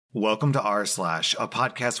Welcome to r/, a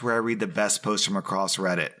podcast where I read the best posts from across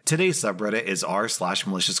Reddit. Today's subreddit is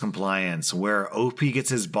r/Maliciouscompliance, where OP gets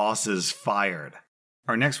his bosses fired.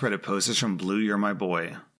 Our next Reddit post is from Blue You're My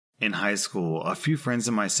Boy. In high school, a few friends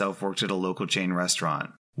and myself worked at a local chain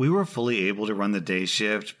restaurant. We were fully able to run the day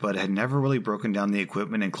shift, but had never really broken down the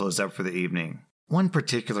equipment and closed up for the evening. One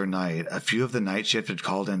particular night, a few of the night shift had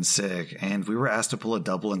called in sick, and we were asked to pull a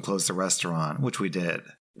double and close the restaurant, which we did.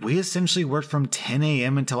 We essentially worked from 10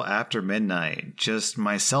 a.m. until after midnight, just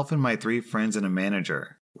myself and my 3 friends and a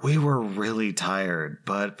manager. We were really tired,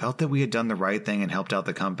 but felt that we had done the right thing and helped out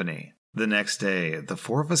the company. The next day, the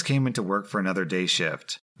 4 of us came into work for another day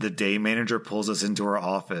shift. The day manager pulls us into her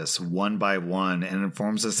office one by one and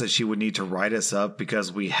informs us that she would need to write us up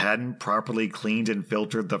because we hadn't properly cleaned and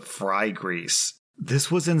filtered the fry grease.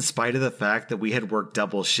 This was in spite of the fact that we had worked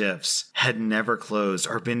double shifts, had never closed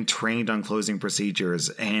or been trained on closing procedures,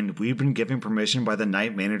 and we'd been given permission by the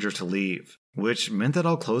night manager to leave, which meant that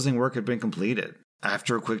all closing work had been completed.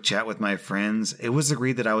 After a quick chat with my friends, it was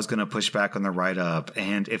agreed that I was going to push back on the write-up,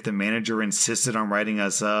 and if the manager insisted on writing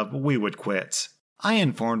us up, we would quit. I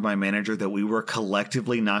informed my manager that we were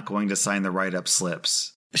collectively not going to sign the write-up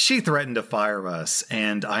slips. She threatened to fire us,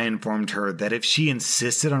 and I informed her that if she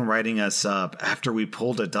insisted on writing us up after we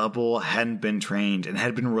pulled a double, hadn't been trained, and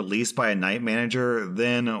had been released by a night manager,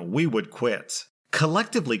 then we would quit.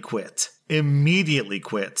 Collectively quit. Immediately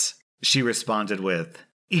quit. She responded with,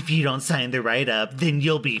 "If you don't sign the write-up, then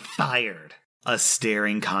you'll be fired." A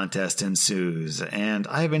staring contest ensues, and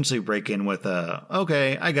I eventually break in with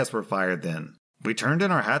 "Okay, I guess we're fired then." We turned in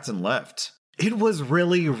our hats and left. It was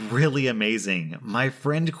really amazing. My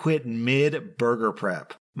friend quit mid-burger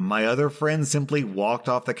prep. My other friend simply walked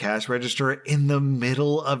off the cash register in the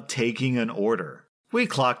middle of taking an order. We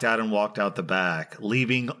clocked out and walked out the back,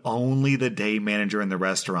 leaving only the day manager in the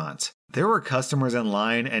restaurant. There were customers in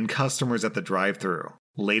line and customers at the drive-thru.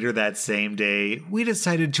 Later that same day, we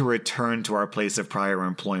decided to return to our place of prior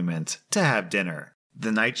employment to have dinner.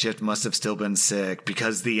 The night shift must have still been sick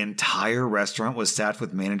because the entire restaurant was staffed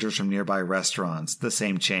with managers from nearby restaurants, the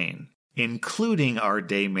same chain, including our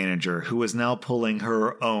day manager who was now pulling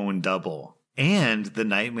her own double, and the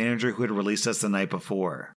night manager who had released us the night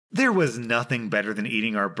before. There was nothing better than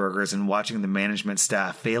eating our burgers and watching the management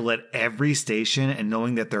staff fail at every station and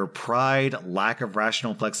knowing that their pride, lack of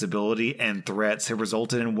rational flexibility, and threats had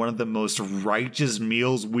resulted in one of the most righteous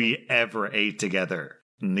meals we ever ate together.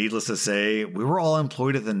 Needless to say, we were all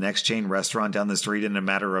employed at the next chain restaurant down the street in a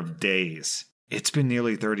matter of days. It's been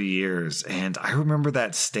nearly 30 years, and I remember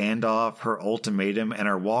that standoff, her ultimatum, and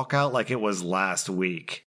our walkout like it was last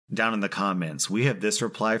week. Down in the comments, we have this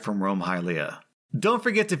reply from Rome Hylia. "Don't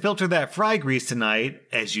forget to filter that fry grease tonight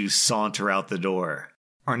as you saunter out the door."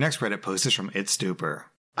 Our next Reddit post is from It's Stuper.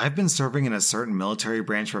 "I've been serving in a certain military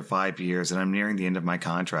branch for 5 years, and I'm nearing the end of my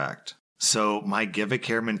contract. So my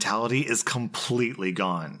give-a-care mentality is completely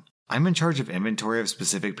gone. I'm in charge of inventory of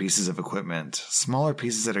specific pieces of equipment, smaller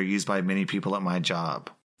pieces that are used by many people at my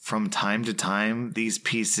job. From time to time, these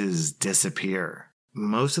pieces disappear.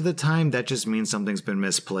 Most of the time, that just means something's been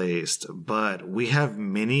misplaced, but we have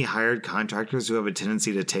many hired contractors who have a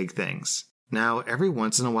tendency to take things. Now, every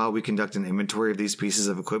once in a while, we conduct an inventory of these pieces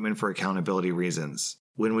of equipment for accountability reasons.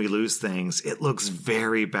 When we lose things, it looks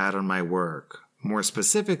very bad on my work. More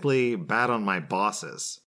specifically, bad on my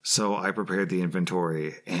bosses. So I prepared the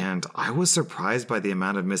inventory, and I was surprised by the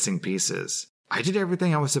amount of missing pieces. I did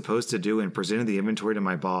everything I was supposed to do and presented the inventory to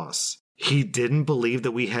my boss. He didn't believe that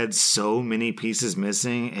we had so many pieces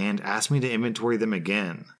missing and asked me to inventory them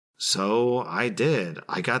again. So I did.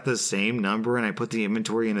 I got the same number and I put the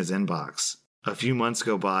inventory in his inbox. A few months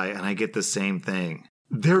go by and I get the same thing.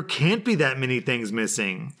 There can't be that many things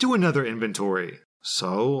missing. Do another inventory.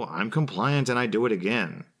 So I'm compliant and I do it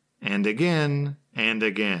again. And again. And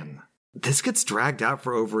again. This gets dragged out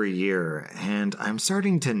for over a year, and I'm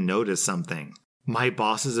starting to notice something. My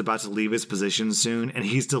boss is about to leave his position soon, and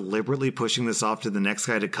he's deliberately pushing this off to the next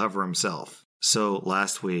guy to cover himself. So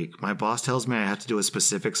last week, my boss tells me I have to do a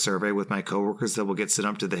specific survey with my coworkers that will get sent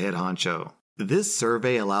up to the head honcho. This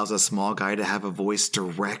survey allows a small guy to have a voice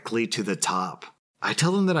directly to the top. I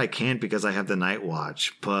tell him that I can't because I have the night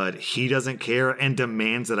watch, but he doesn't care and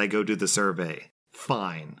demands that I go do the survey.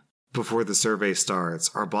 Fine. Before the survey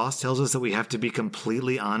starts, our boss tells us that we have to be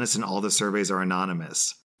completely honest and all the surveys are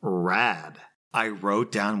anonymous. Rad. I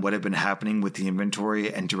wrote down what had been happening with the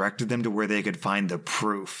inventory and directed them to where they could find the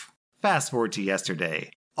proof. Fast forward to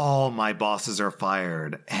yesterday. All my bosses are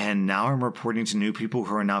fired, and now I'm reporting to new people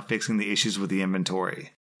who are now fixing the issues with the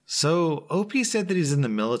inventory. So, OP said that he's in the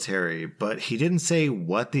military, but he didn't say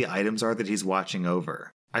what the items are that he's watching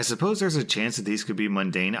over. I suppose there's a chance that these could be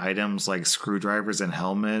mundane items like screwdrivers and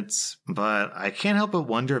helmets, but I can't help but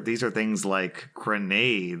wonder if these are things like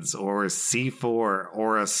grenades or C4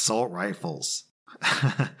 or assault rifles.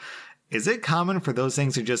 Is it common for those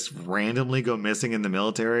things to just randomly go missing in the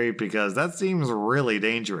military? Because that seems really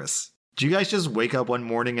dangerous. Do you guys just wake up one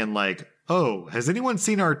morning and like, oh, has anyone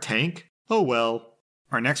seen our tank? Oh well.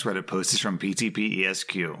 Our next Reddit post is from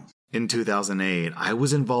PTPESQ. In 2008, I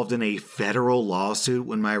was involved in a federal lawsuit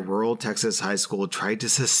when my rural Texas high school tried to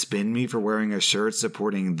suspend me for wearing a shirt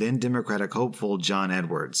supporting then Democratic hopeful John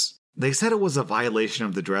Edwards. They said it was a violation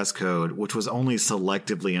of the dress code, which was only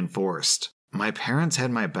selectively enforced. My parents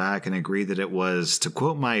had my back and agreed that it was, to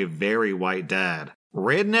quote my very white dad,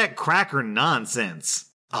 redneck cracker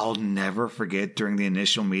nonsense. I'll never forget during the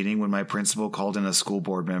initial meeting when my principal called in a school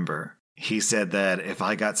board member. He said that if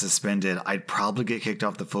I got suspended, I'd probably get kicked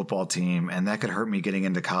off the football team, and that could hurt me getting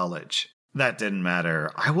into college. That didn't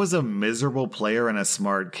matter. I was a miserable player and a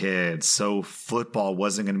smart kid, so football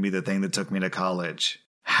wasn't going to be the thing that took me to college.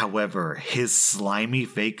 However, his slimy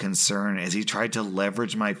fake concern as he tried to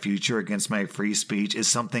leverage my future against my free speech is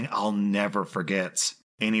something I'll never forget.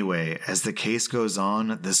 Anyway, as the case goes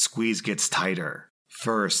on, the squeeze gets tighter.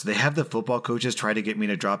 First, they have the football coaches try to get me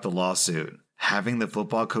to drop the lawsuit. Having the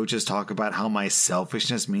football coaches talk about how my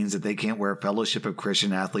selfishness means that they can't wear Fellowship of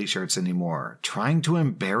Christian Athlete shirts anymore, trying to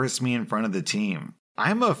embarrass me in front of the team.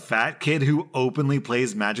 I'm a fat kid who openly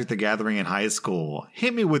plays Magic the Gathering in high school.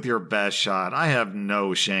 Hit me with your best shot. I have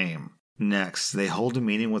no shame. Next, they hold a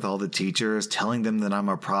meeting with all the teachers, telling them that I'm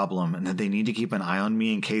a problem and that they need to keep an eye on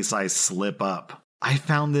me in case I slip up. I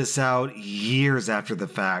found this out years after the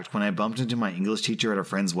fact when I bumped into my English teacher at a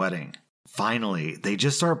friend's wedding. Finally, they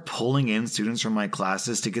just start pulling in students from my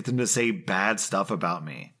classes to get them to say bad stuff about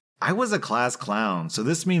me. I was a class clown, so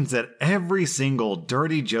this means that every single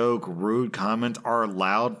dirty joke, rude comment, or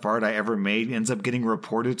loud fart I ever made ends up getting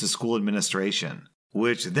reported to school administration.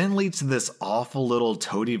 Which then leads to this awful little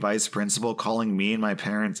toady vice principal calling me and my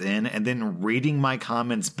parents in and then reading my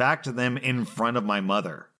comments back to them in front of my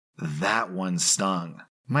mother. That one stung.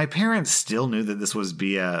 My parents still knew that this was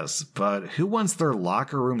BS, but who wants their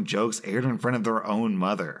locker room jokes aired in front of their own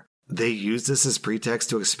mother? They used this as pretext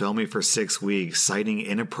to expel me for 6 weeks, citing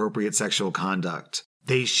inappropriate sexual conduct.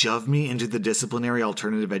 They shoved me into the disciplinary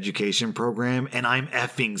alternative education program, and I'm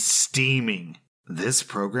effing steaming. This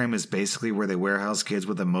program is basically where they warehouse kids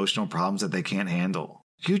with emotional problems that they can't handle.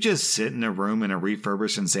 You just sit in a room in a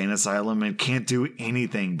refurbished insane asylum and can't do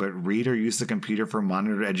anything but read or use the computer for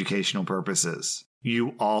monitored educational purposes.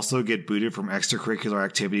 You also get booted from extracurricular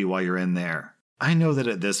activity while you're in there. I know that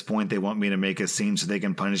at this point they want me to make a scene so they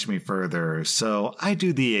can punish me further, so I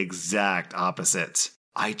do the exact opposite.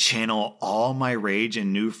 I channel all my rage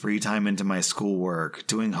and new free time into my schoolwork,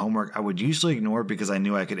 doing homework I would usually ignore because I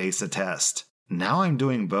knew I could ace a test. Now I'm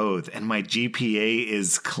doing both, and my GPA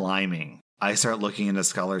is climbing. I start looking into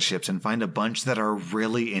scholarships and find a bunch that are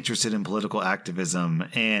really interested in political activism,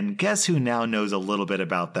 and guess who now knows a little bit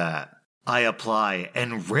about that? I apply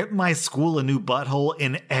and rip my school a new butthole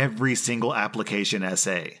in every single application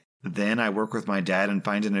essay. Then I work with my dad and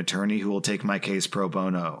find an attorney who will take my case pro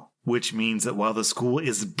bono. Which means that while the school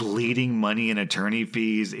is bleeding money in attorney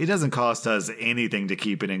fees, it doesn't cost us anything to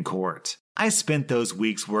keep it in court. I spent those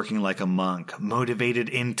weeks working like a monk, motivated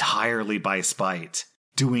entirely by spite,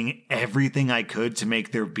 doing everything I could to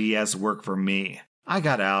make their BS work for me. I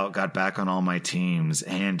got out, got back on all my teams,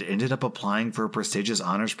 and ended up applying for a prestigious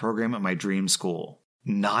honors program at my dream school.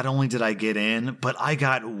 Not only did I get in, but I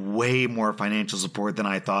got way more financial support than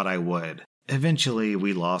I thought I would. Eventually,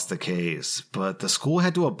 we lost the case, but the school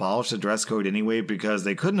had to abolish the dress code anyway because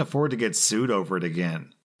they couldn't afford to get sued over it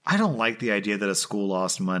again. I don't like the idea that a school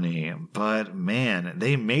lost money, but man,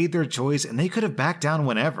 they made their choice and they could have backed down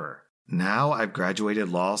whenever. Now I've graduated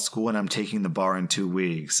law school and I'm taking the bar in 2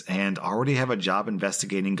 weeks and already have a job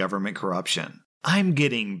investigating government corruption. I'm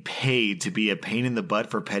getting paid to be a pain in the butt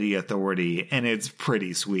for petty authority, and it's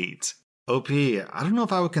pretty sweet. OP, I don't know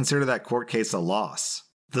if I would consider that court case a loss.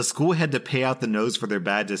 The school had to pay out the nose for their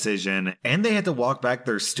bad decision, and they had to walk back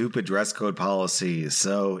their stupid dress code policies,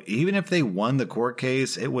 so even if they won the court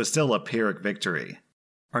case, it was still a Pyrrhic victory.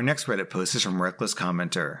 Our next Reddit post is from Reckless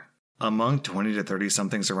Commenter. Among 20 to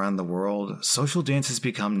 30-somethings around the world, social dance has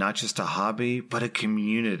become not just a hobby, but a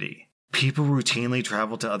community. People routinely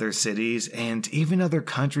travel to other cities and even other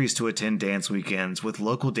countries to attend dance weekends, with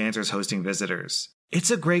local dancers hosting visitors. It's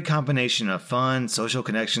a great combination of fun, social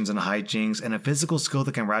connections and hijinks, and a physical skill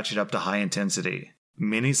that can ratchet up to high intensity.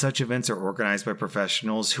 Many such events are organized by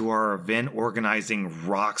professionals who are event organizing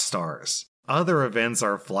rock stars. Other events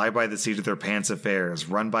are fly-by-the-seat-of-their-pants affairs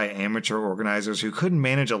run by amateur organizers who couldn't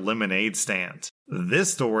manage a lemonade stand.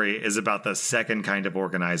 This story is about the second kind of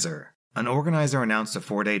organizer. An organizer announced a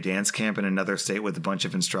 4-day dance camp in another state with a bunch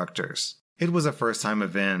of instructors. It was a first-time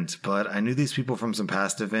event, but I knew these people from some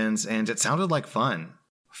past events, and it sounded like fun.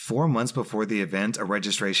 4 months before the event, a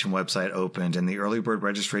registration website opened, and the early bird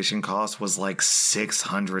registration cost was like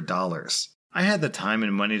 $600. I had the time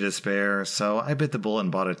and money to spare, so I bit the bullet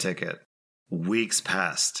and bought a ticket. Weeks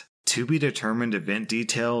passed. To be determined event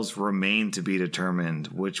details remained to be determined,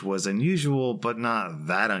 which was unusual, but not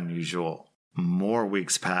that unusual. More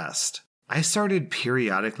weeks passed. I started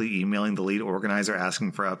periodically emailing the lead organizer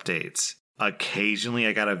asking for updates. Occasionally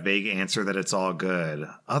I got a vague answer that it's all good.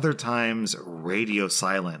 Other times, radio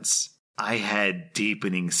silence. I had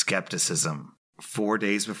deepening skepticism. 4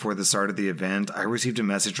 days before the start of the event, I received a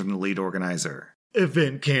message from the lead organizer.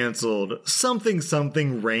 Event cancelled.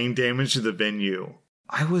 Something rain damage to the venue.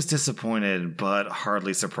 I was disappointed, but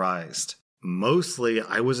hardly surprised. Mostly,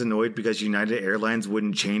 I was annoyed because United Airlines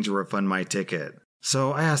wouldn't change or refund my ticket.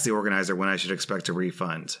 So I asked the organizer when I should expect a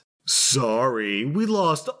refund. Sorry, we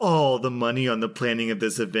lost all the money on the planning of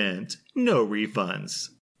this event. No refunds.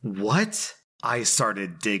 What? I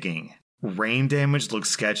started digging. Rain damage looked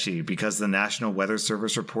sketchy because the National Weather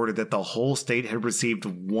Service reported that the whole state had received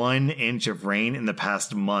 1 inch of rain in the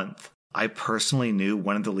past month. I personally knew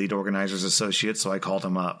one of the lead organizer's associates, so I called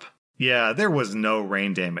him up. Yeah, there was no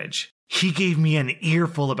rain damage. He gave me an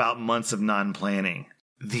earful about months of non-planning.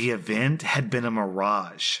 The event had been a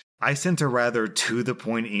mirage. I sent a rather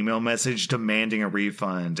to-the-point email message demanding a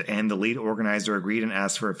refund, and the lead organizer agreed and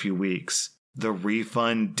asked for a few weeks. The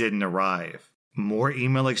refund didn't arrive. More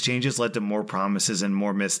email exchanges led to more promises and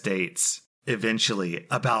more missed dates. Eventually,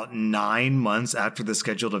 about 9 months after the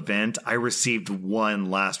scheduled event, I received one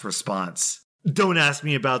last response. Don't ask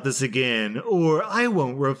me about this again, or I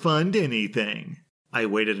won't refund anything. I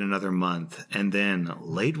waited another month, and then,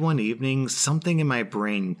 late one evening, something in my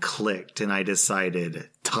brain clicked and I decided,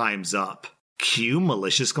 time's up. Cue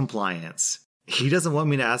malicious compliance. He doesn't want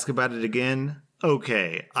me to ask about it again?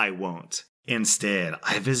 Okay, I won't. Instead,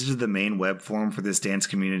 I visited the main web forum for this dance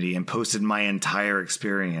community and posted my entire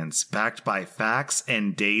experience, backed by facts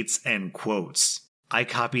and dates and quotes. I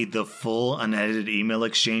copied the full unedited email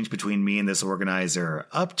exchange between me and this organizer,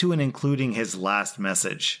 up to and including his last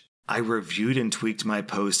message. I reviewed and tweaked my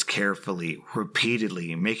post carefully,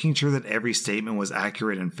 repeatedly, making sure that every statement was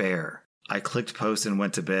accurate and fair. I clicked post and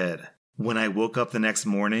went to bed. When I woke up the next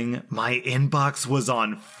morning, my inbox was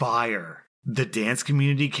on fire. The dance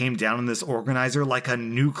community came down on this organizer like a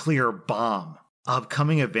nuclear bomb.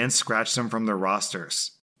 Upcoming events scratched them from their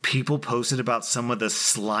rosters. People posted about some of the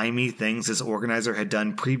slimy things this organizer had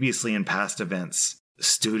done previously in past events.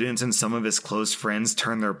 Students and some of his close friends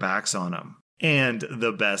turned their backs on him. And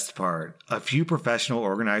the best part, a few professional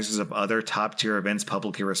organizers of other top-tier events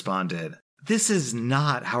publicly responded. This is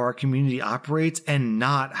not how our community operates and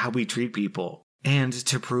not how we treat people. And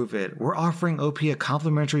to prove it, we're offering OP a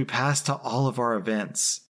complimentary pass to all of our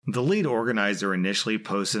events. The lead organizer initially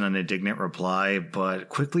posted an indignant reply, but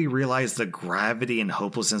quickly realized the gravity and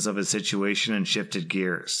hopelessness of his situation and shifted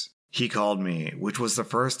gears. He called me, which was the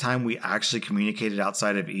first time we actually communicated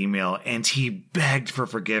outside of email, and he begged for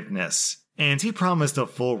forgiveness. And he promised a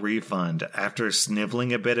full refund after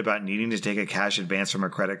sniveling a bit about needing to take a cash advance from a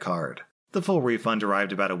credit card. The full refund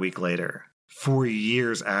arrived about a week later. For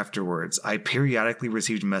years afterwards, I periodically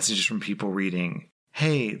received messages from people reading,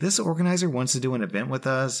 "Hey, this organizer wants to do an event with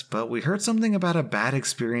us, but we heard something about a bad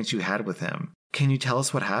experience you had with him. Can you tell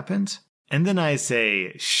us what happened?" And then I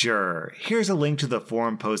say, "Sure, here's a link to the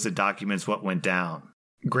forum post that documents what went down."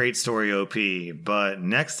 Great story, OP, but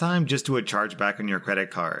next time just do a chargeback on your credit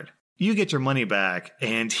card. You get your money back,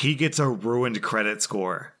 and he gets a ruined credit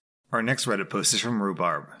score. Our next Reddit post is from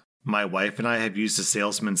Rhubarb. My wife and I have used a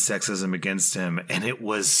salesman's sexism against him, and it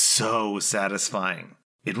was so satisfying.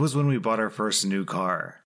 It was when we bought our first new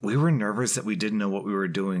car. We were nervous that we didn't know what we were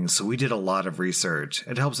doing, so we did a lot of research.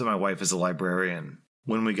 It helps that my wife is a librarian.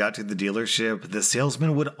 When we got to the dealership, the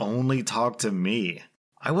salesman would only talk to me.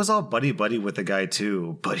 I was all buddy-buddy with the guy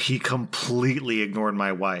too, but he completely ignored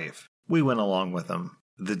my wife. We went along with him.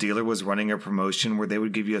 The dealer was running a promotion where they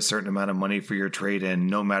would give you a certain amount of money for your trade-in,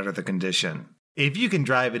 no matter the condition. If you can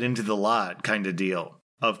drive it into the lot, kind of deal.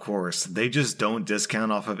 Of course, they just don't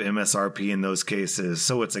discount off of MSRP in those cases,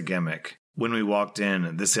 so it's a gimmick. When we walked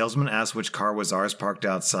in, the salesman asked which car was ours parked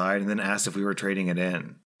outside and then asked if we were trading it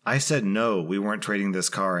in. I said no, we weren't trading this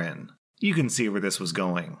car in. You can see where this was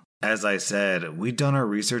going. As I said, we'd done our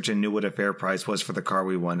research and knew what a fair price was for the car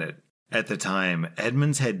we wanted. At the time,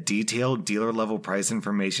 Edmunds had detailed dealer-level price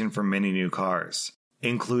information for many new cars,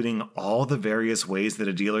 including all the various ways that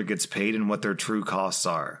a dealer gets paid and what their true costs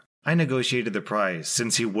are. I negotiated the price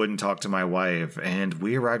since he wouldn't talk to my wife, and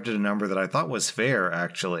we arrived at a number that I thought was fair,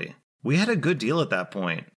 actually. We had a good deal at that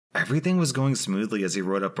point. Everything was going smoothly as he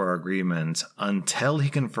wrote up our agreement, until he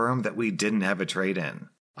confirmed that we didn't have a trade-in.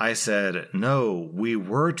 I said, no, we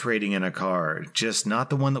were trading in a car, just not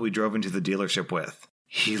the one that we drove into the dealership with.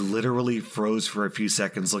 He literally froze for a few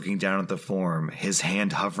seconds looking down at the form, his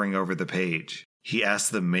hand hovering over the page. He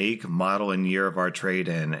asked the make, model, and year of our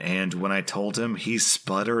trade-in, and when I told him, he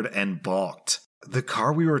sputtered and balked. The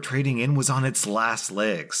car we were trading in was on its last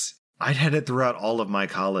legs. I'd had it throughout all of my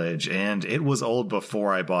college, and it was old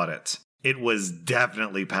before I bought it. It was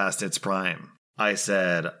definitely past its prime. I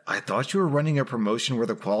said, I thought you were running a promotion where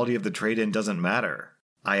the quality of the trade-in doesn't matter.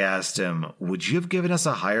 I asked him, would you have given us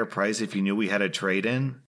a higher price if you knew we had a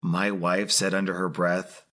trade-in? My wife said under her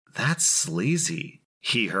breath, that's sleazy.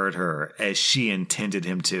 He heard her, as she intended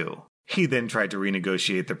him to. He then tried to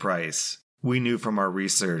renegotiate the price. We knew from our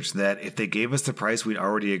research that if they gave us the price we'd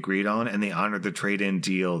already agreed on and they honored the trade-in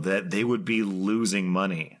deal, that they would be losing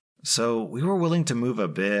money. So we were willing to move a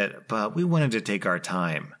bit, but we wanted to take our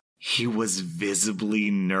time. He was visibly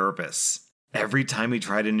nervous. Every time he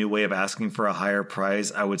tried a new way of asking for a higher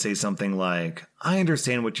price, I would say something like, I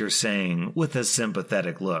understand what you're saying, with a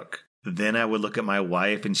sympathetic look. Then I would look at my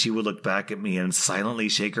wife and she would look back at me and silently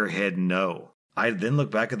shake her head no. I'd then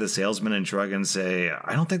look back at the salesman and shrug and say,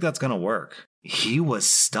 I don't think that's going to work. He was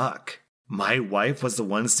stuck. My wife was the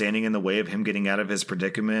one standing in the way of him getting out of his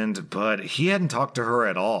predicament, but he hadn't talked to her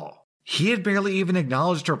at all. He had barely even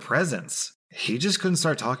acknowledged her presence. He just couldn't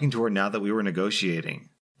start talking to her now that we were negotiating.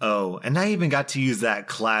 Oh, and I even got to use that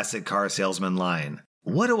classic car salesman line.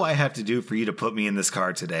 What do I have to do for you to put me in this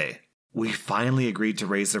car today? We finally agreed to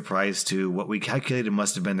raise the price to what we calculated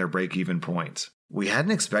must have been their break-even point. We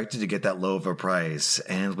hadn't expected to get that low of a price,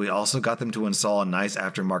 and we also got them to install a nice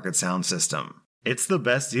aftermarket sound system. It's the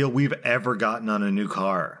best deal we've ever gotten on a new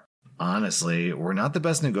car. Honestly, we're not the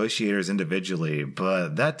best negotiators individually,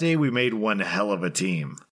 but that day we made one hell of a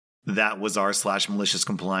team. That was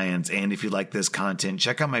r/malicious-compliance, and if you like this content,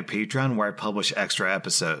 check out my Patreon where I publish extra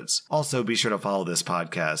episodes. Also, be sure to follow this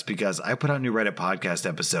podcast because I put out new Reddit podcast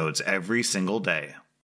episodes every single day.